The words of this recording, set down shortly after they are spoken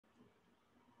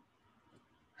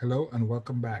Hello and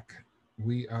welcome back.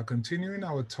 We are continuing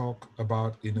our talk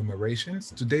about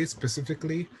enumerations. Today,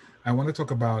 specifically, I want to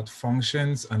talk about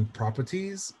functions and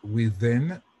properties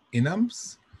within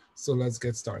enums. So let's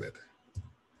get started.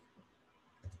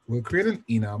 We'll create an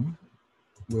enum.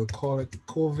 We'll call it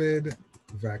COVID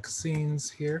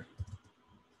vaccines here.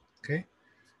 Okay.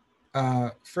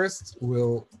 First,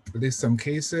 we'll list some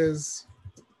cases.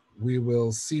 We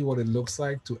will see what it looks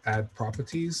like to add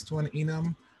properties to an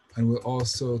enum. And we'll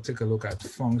also take a look at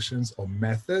functions or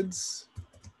methods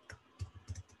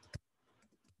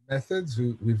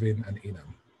within an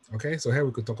enum. Okay, so here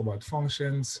we could talk about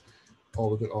functions,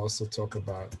 or we could also talk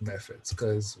about methods,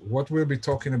 because what we'll be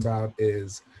talking about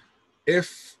is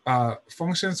if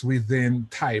functions within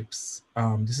types,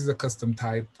 this is a custom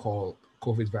type called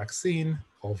COVID vaccine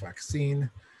or vaccine.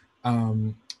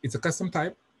 It's a custom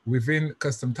type. Within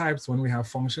custom types, when we have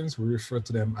functions, we refer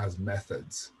to them as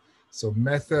methods. So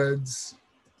methods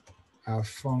are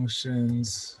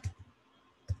functions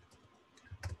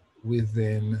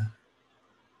within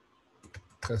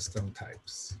custom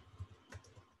types.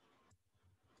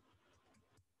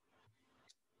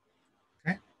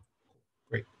 Okay,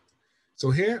 great.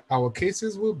 So here our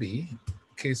cases will be,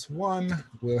 case 1,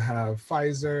 we'll have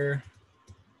Pfizer.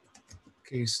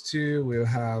 Case 2, we'll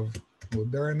have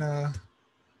Moderna.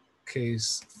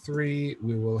 Case 3,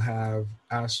 we will have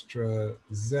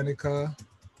AstraZeneca.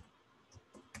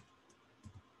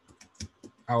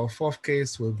 Our fourth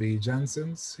case will be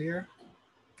Janssen's here.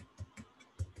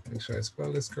 Make sure I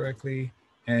spell this correctly.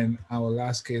 And our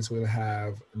last case will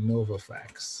have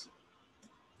Novavax.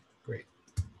 Great.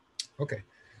 Okay.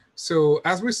 So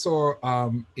as we saw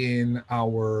in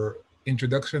our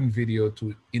introduction video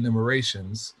to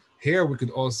enumerations, here we could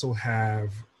also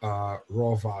have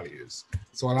raw values.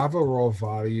 So I'll have a raw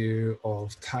value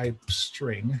of type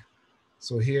string.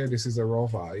 So here, this is a raw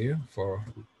value for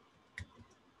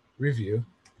review,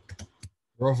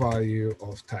 raw value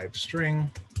of type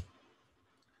string.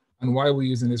 And why we're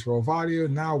using this raw value,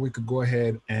 now we could go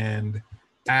ahead and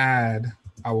add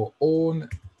our own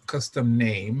custom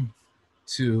name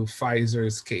to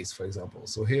Pfizer's case, for example.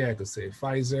 So here I could say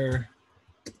Pfizer,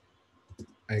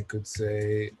 I could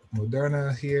say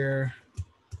Moderna here.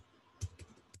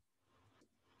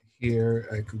 Here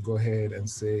I could go ahead and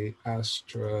say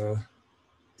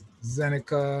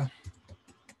AstraZeneca.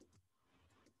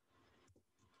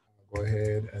 I'll go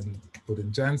ahead and put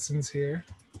in Janssen's here.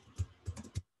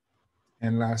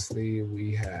 And lastly,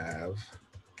 we have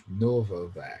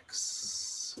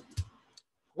Novavax.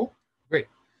 Cool, great.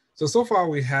 So far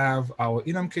we have our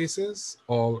enum cases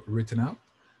all written out.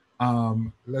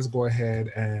 Let's go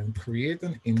ahead and create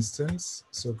an instance.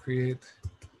 So create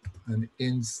an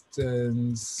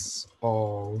instance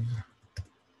of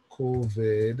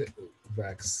COVID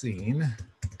vaccine.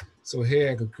 So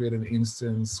here I could create an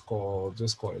instance called,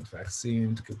 just call it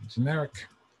vaccine to keep it generic.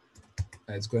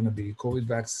 It's going to be COVID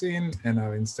vaccine, and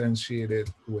I'll instantiate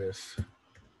it with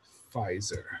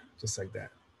Pfizer, just like that.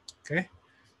 Okay.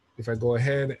 If I go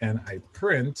ahead and I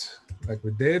print, like we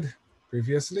did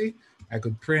previously, I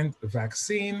could print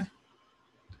vaccine,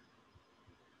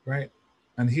 right?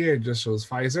 And here it just shows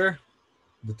Pfizer,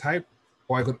 the type,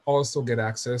 or I could also get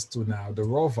access to now the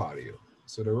raw value.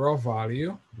 So the raw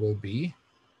value will be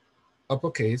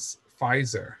uppercase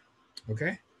Pfizer,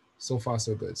 okay? So far,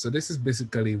 so good. So this is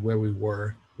basically where we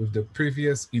were with the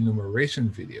previous enumeration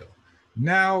video.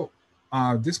 Now,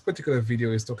 this particular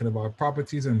video is talking about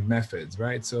properties and methods,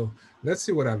 right? So let's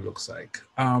see what that looks like.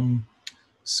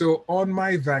 So on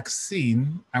my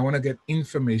vaccine, I want to get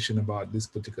information about this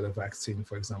particular vaccine,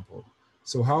 for example.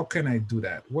 So how can I do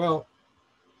that? Well,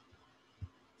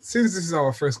 since this is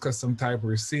our first custom type,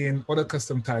 we're seeing other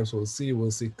custom types we'll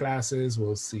see classes,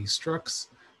 we'll see structs.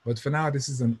 But for now, this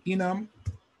is an enum.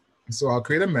 So I'll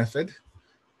create a method.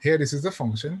 Here, this is the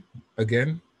function.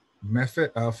 Again,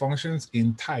 method functions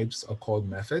in types are called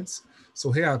methods.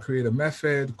 So here I'll create a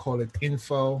method, call it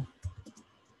info.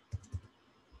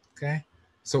 Okay.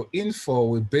 So info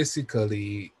will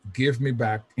basically give me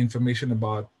back information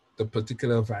about the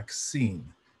particular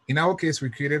vaccine. In our case, we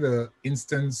created an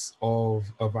instance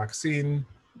of a vaccine,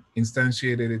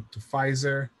 instantiated it to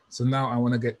Pfizer. So now I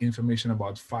want to get information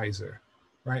about Pfizer.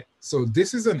 Right? So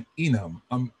this is an enum.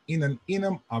 I'm in an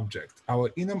enum object. Our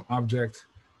enum object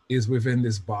is within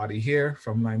this body here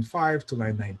from line 5 to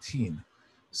line 19.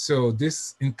 So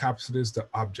this encapsulates the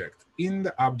object. In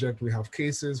the object, we have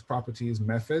cases, properties,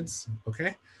 methods,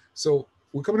 okay? So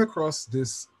we're coming across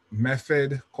this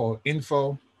method called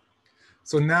info.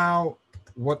 So now,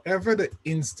 whatever the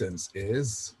instance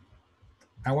is,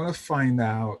 I want to find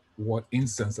out what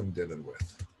instance I'm dealing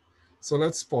with. So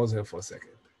let's pause here for a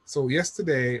second. So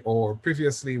yesterday or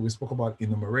previously, we spoke about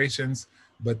enumerations,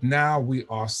 but now we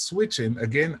are switching.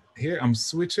 Again, here I'm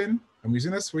switching. I'm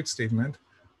using a switch statement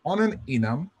on an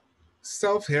enum.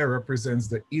 Self here represents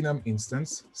the enum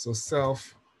instance. So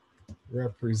self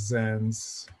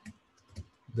represents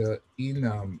the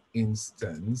enum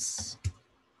instance.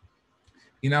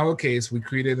 In our case, we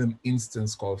created an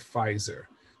instance called Pfizer.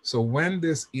 So when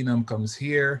this enum comes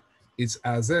here, it's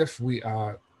as if we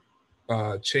are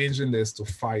changing this to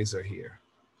Pfizer here,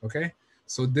 okay?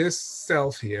 So this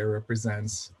self here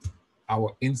represents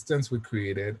our instance we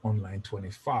created on line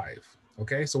 25,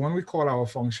 okay? So when we call our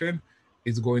function,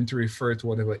 it's going to refer to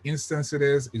whatever instance it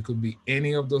is. It could be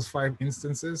any of those 5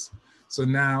 instances. So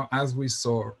now, as we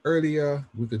saw earlier,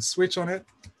 we could switch on it.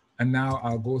 And now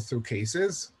I'll go through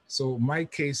cases. So my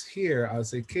case here, I'll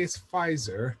say case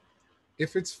Pfizer.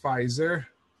 If it's Pfizer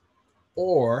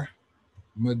or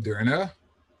Moderna,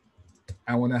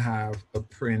 I want to have a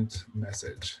print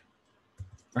message,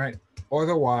 right?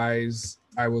 Otherwise,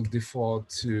 I will default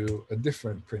to a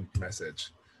different print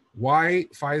message. Why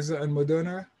Pfizer and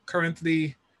Moderna?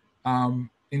 Currently, in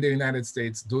the United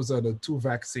States, those are the 2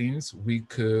 vaccines we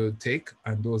could take,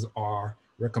 and those are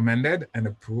recommended and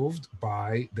approved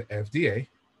by the FDA,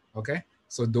 okay?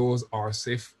 So those are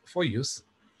safe for use.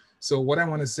 So what I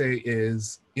want to say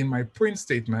is, in my print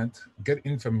statement, get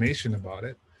information about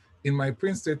it. In my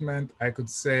print statement, I could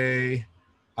say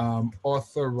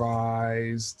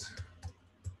authorized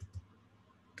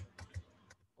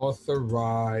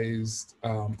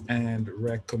and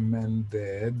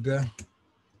recommended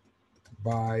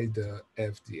by the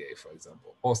FDA, for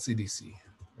example, or CDC,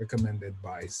 recommended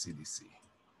by CDC.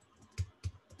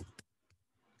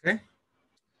 Okay,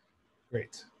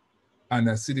 great. And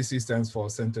CDC stands for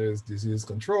Centers Disease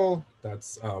Control.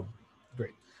 That's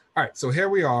great. All right, so here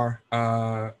we are.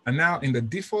 And now in the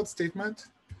default statement,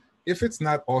 if it's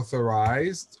not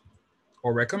authorized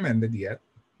or recommended yet,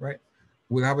 right,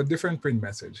 we'll have a different print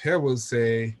message. Here we'll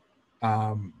say,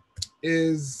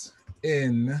 is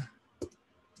in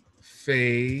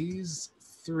phase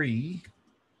 3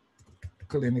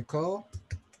 clinical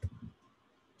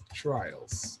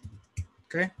trials,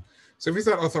 okay? So if it's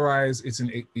not authorized, it's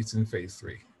in phase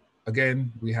 3.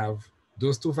 Again, we have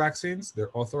those 2 vaccines,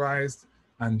 they're authorized,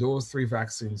 and those 3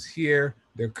 vaccines here,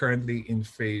 they're currently in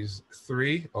phase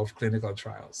 3 of clinical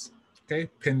trials, okay?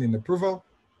 Pending approval,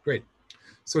 great.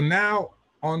 So now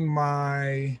on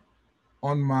my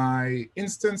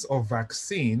instance of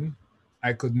vaccine,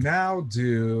 I could now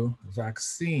do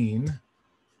vaccine,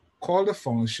 call the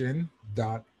function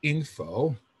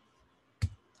 .info,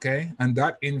 okay? And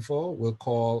 .info will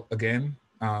call, again,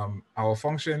 our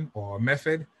function or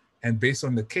method, and based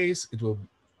on the case, it will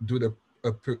do the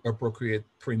appropriate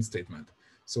print statement.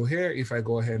 So here, if I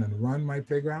go ahead and run my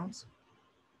playgrounds,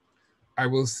 I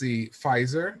will see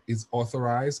Pfizer is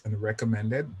authorized and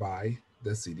recommended by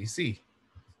the CDC.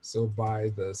 So by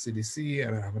the CDC,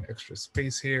 and I have an extra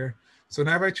space here. So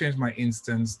now if I change my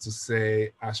instance to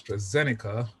say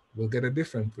AstraZeneca, we'll get a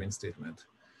different print statement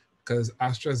because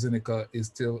AstraZeneca is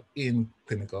still in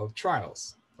clinical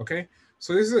trials, okay?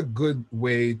 So this is a good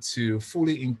way to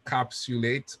fully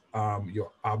encapsulate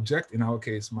your object. In our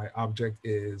case, my object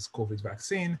is COVID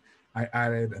vaccine. I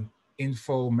added an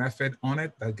info method on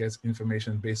it that gets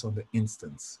information based on the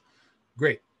instance.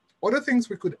 Great. Other things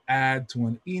we could add to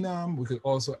an enum, we could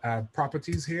also add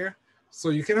properties here. So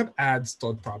you cannot add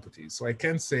stored properties. So I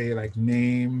can say like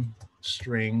name,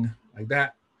 string, like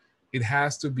that. It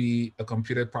has to be a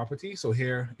computed property. So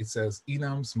here it says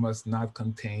enums must not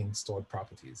contain stored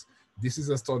properties. This is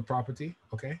a stored property,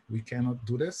 okay? We cannot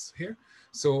do this here.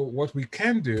 So what we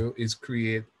can do is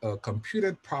create a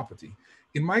computed property.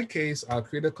 In my case, I'll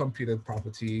create a computed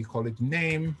property, call it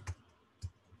name.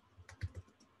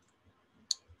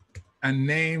 And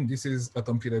name, this is a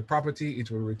computed property.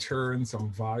 It will return some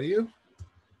value.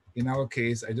 In our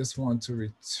case, I just want to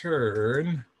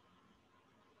return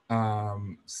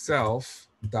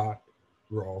self.raw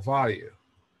value,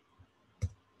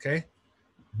 okay?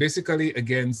 Basically,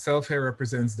 again, self here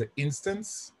represents the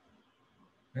instance,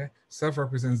 okay? Self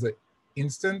represents the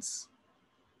instance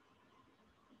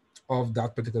of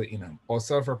that particular enum, or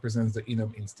self represents the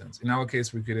enum instance. In our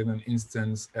case, we created an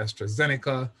instance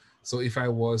AstraZeneca. So if I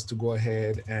was to go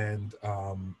ahead and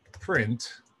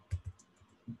print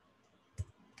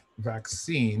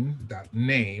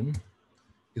vaccine.name,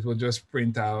 it will just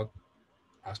print out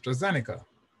AstraZeneca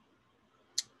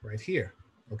right here,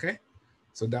 okay?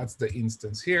 So that's the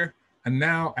instance here. And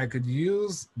now I could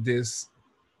use this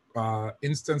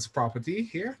instance property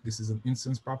here. This is an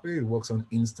instance property, it works on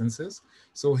instances.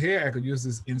 So here I could use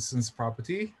this instance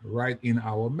property right in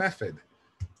our method.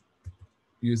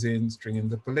 using string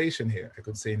interpolation here. I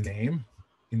could say name.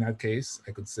 In that case,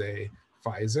 I could say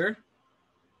Pfizer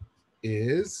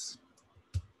is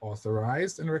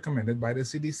authorized and recommended by the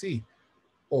CDC.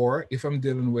 Or if I'm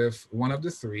dealing with one of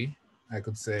the three, I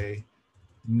could say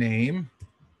name,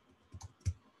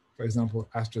 for example,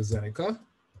 AstraZeneca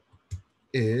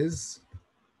is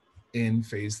in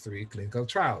phase 3 clinical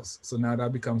trials. So now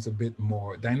that becomes a bit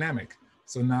more dynamic.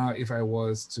 So now if I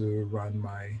was to run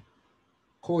my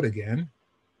code again,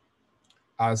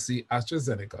 I'll see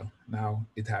AstraZeneca. Now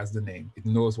it has the name. It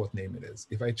knows what name it is.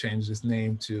 If I change this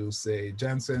name to say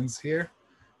Janssens here,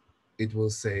 it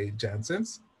will say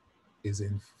Janssens is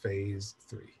in phase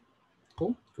 3.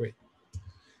 Cool, great.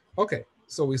 Okay,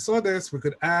 so we saw this. We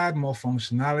could add more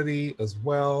functionality as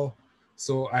well.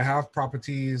 So I have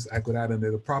properties. I could add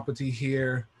another property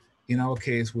here. In our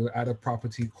case, we'll add a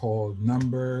property called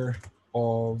number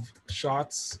of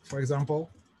shots, for example.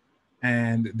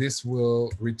 And this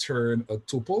will return a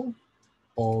tuple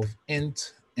of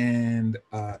int and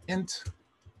int.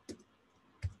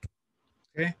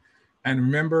 Okay. And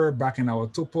remember back in our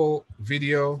tuple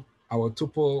video, our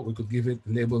tuple, we could give it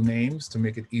label names to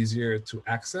make it easier to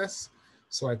access.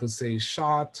 So I could say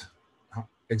shot,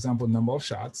 example, number of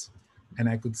shots. And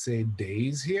I could say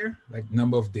days here, like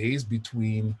number of days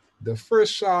between the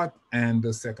first shot and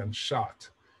the second shot.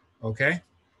 Okay.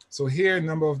 So here,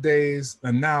 number of days.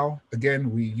 And now, again,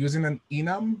 we're using an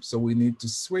enum. So we need to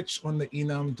switch on the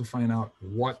enum to find out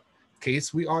what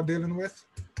case we are dealing with.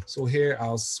 So here,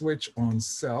 I'll switch on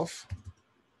self.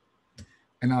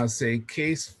 And I'll say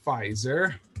case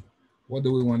Pfizer. What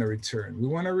do we want to return? We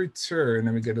want to return,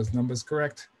 let me get those numbers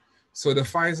correct. So the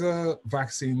Pfizer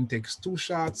vaccine takes 2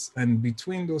 shots, and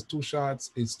between those 2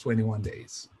 shots, it's 21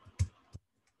 days.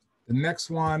 The next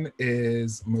one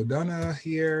is Moderna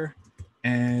here,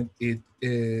 and it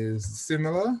is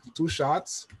similar, 2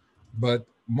 shots, but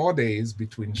more days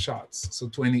between shots. So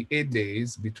 28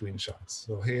 days between shots.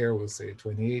 So here we'll say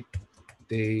 28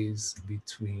 days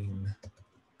between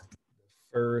the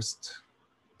first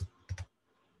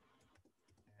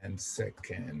and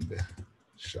second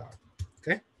shot.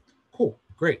 Okay, cool,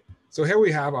 great. So here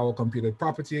we have our computed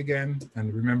property again.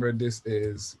 And remember, this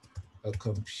is a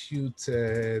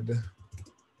computed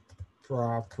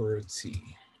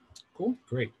property. Cool,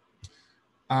 great.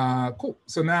 Cool,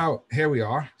 so now here we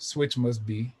are. Switch must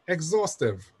be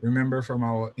exhaustive. Remember from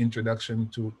our introduction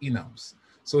to enums.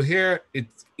 So here it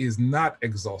is not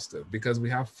exhaustive because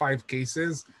we have 5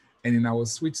 cases. And in our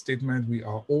switch statement, we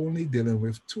are only dealing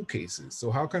with 2 cases.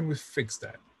 So how can we fix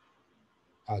that?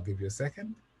 I'll give you a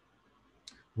second.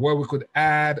 Well, we could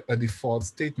add a default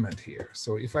statement here.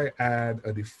 So if I add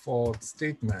a default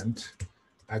statement,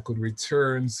 I could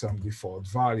return some default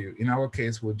value. In our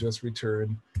case, we'll just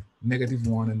return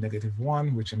 -1 and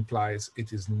 -1, which implies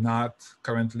it is not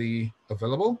currently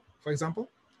available, for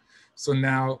example. So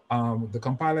now the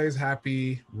compiler is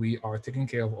happy. We are taking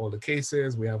care of all the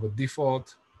cases. We have a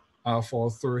default fall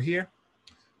through here.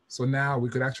 So now we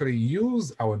could actually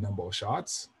use our number of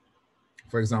shots.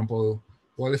 For example,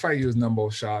 well, if I use number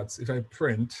of shots, if I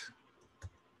print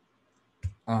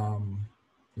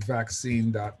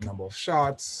vaccine.number of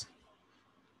shots,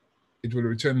 it will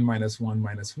return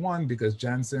 -1 because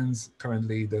Janssen's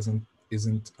currently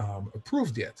isn't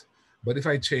approved yet. But if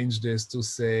I change this to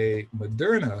say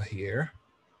Moderna here,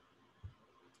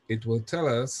 it will tell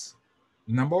us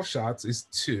number of shots is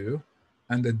 2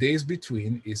 and the days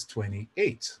between is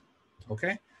 28.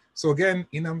 Okay, so again,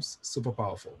 enums super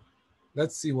powerful.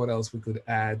 Let's see what else we could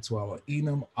add to our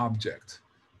enum object.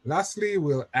 Lastly,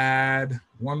 we'll add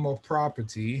one more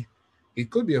property. It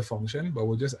could be a function, but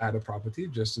we'll just add a property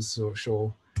just to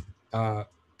show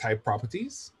type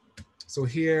properties. So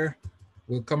here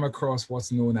we'll come across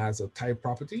what's known as a type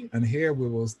property. And here we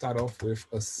will start off with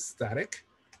a static.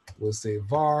 We'll say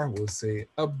var, we'll say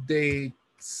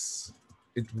updates.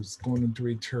 It was going to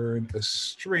return a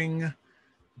string.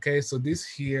 Okay, so this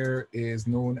here is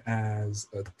known as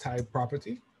a type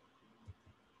property.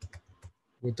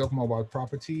 We'll talk more about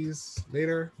properties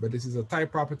later, but this is a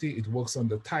type property. It works on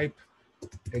the type.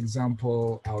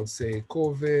 Example, I would say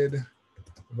COVID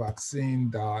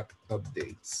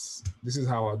vaccine.updates. This is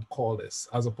how I'd call this,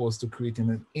 as opposed to creating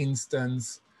an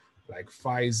instance like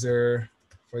Pfizer,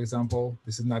 for example.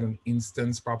 This is not an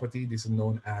instance property. This is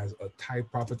known as a type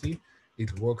property.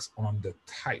 It works on the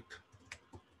type.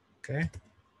 Okay.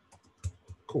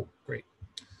 Cool, great.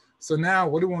 So now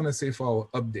what do we want to say for our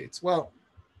updates? Well,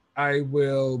 I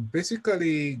will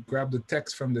basically grab the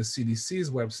text from the CDC's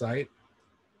website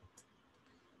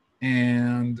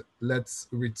and let's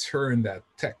return that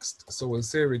text. So we'll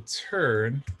say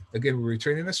return, again, we're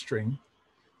returning a string.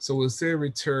 So we'll say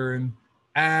return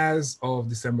As of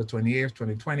December 28th,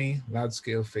 2020,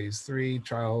 large-scale phase 3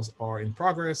 trials are in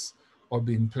progress or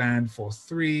being planned for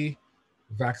 3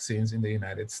 vaccines in the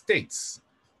United States.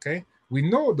 Okay, we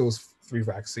know those 3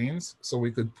 vaccines, so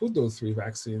we could put those 3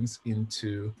 vaccines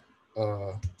into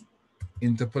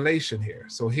interpolation here.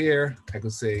 So here I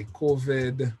could say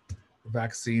COVID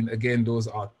vaccine. Again, those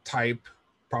are type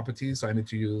properties, so I need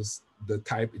to use the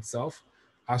type itself.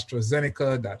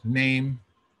 AstraZeneca, that name,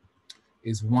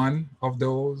 is one of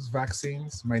those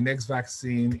vaccines. My next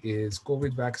vaccine is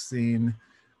COVID vaccine.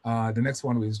 The next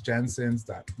one is Janssen's,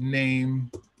 that name.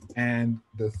 And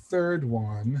the third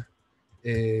one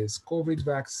is COVID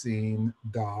vaccine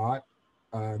dot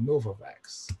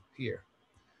Novavax here.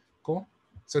 Cool.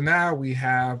 So now we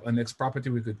have a next property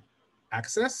we could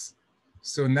access.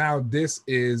 So now this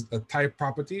is a type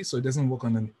property, so it doesn't work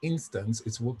on an instance,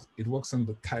 it works on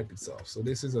the type itself. So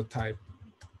this is a type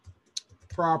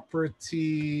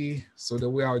property. So the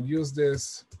way I would use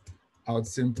this, I would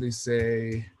simply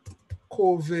say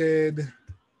COVID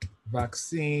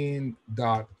vaccine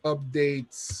dot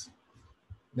updates.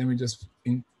 Let me just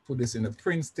put this in a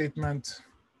print statement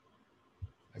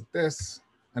like this.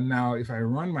 And now if I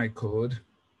run my code,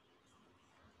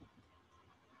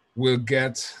 we'll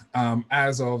get,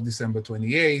 as of December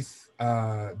 28th,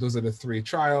 those are the 3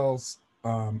 trials,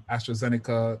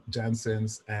 AstraZeneca,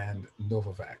 Janssen's, and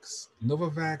Novavax.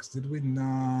 Novavax, did we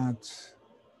not?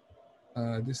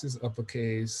 This is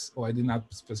uppercase. Oh, I did not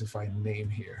specify name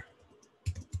here.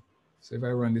 So if I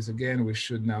run this again, we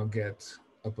should now get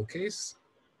uppercase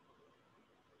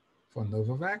for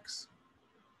Novavax,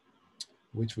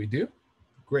 which we do.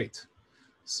 Great.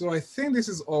 So I think this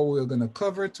is all we're going to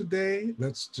cover today.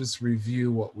 Let's just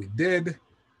review what we did.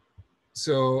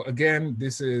 So again,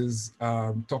 this is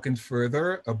talking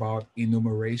further about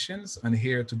enumerations. And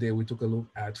here today we took a look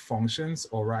at functions,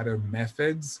 or rather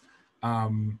methods,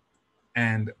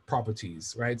 and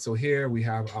properties, right? So here we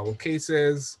have our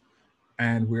cases,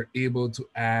 and we're able to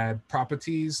add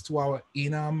properties to our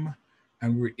enum,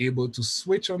 and we're able to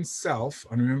switch on self.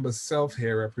 And remember, self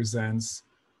here represents,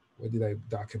 what did I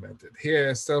document it?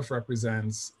 Here, self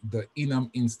represents the enum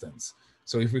instance.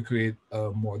 So if we create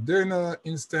a Moderna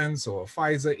instance or a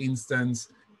Pfizer instance,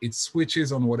 it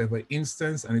switches on whatever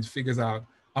instance and it figures out,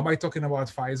 am I talking about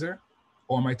Pfizer?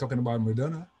 Or am I talking about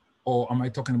Moderna? Or am I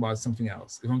talking about something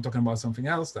else? If I'm talking about something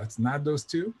else that's not those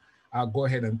 2, I'll go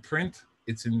ahead and print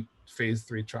it's in phase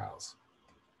 3 trials.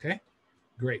 Okay,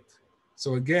 great.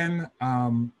 So again,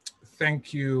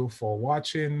 thank you for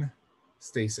watching.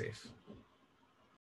 Stay safe.